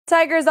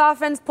Tigers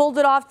offense pulled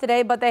it off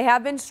today, but they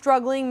have been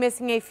struggling,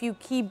 missing a few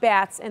key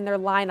bats in their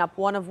lineup,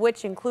 one of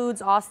which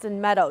includes Austin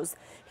Meadows.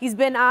 He's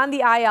been on the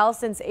IL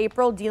since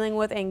April, dealing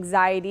with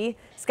anxiety.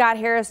 Scott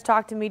Harris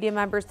talked to media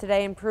members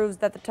today and proves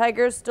that the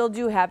Tigers still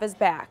do have his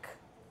back.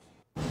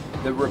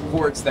 The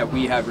reports that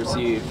we have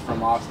received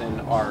from Austin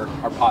are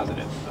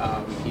positive.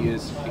 He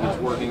is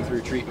working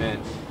through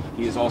treatment.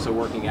 He is also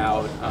working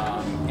out,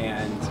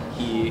 and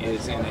he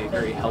is in a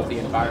very healthy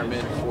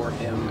environment for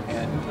him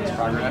and his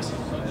progress.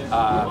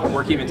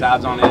 We're keeping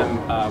tabs on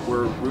him.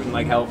 We're rooting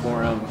like hell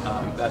for him.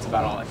 That's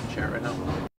about all I can share right now.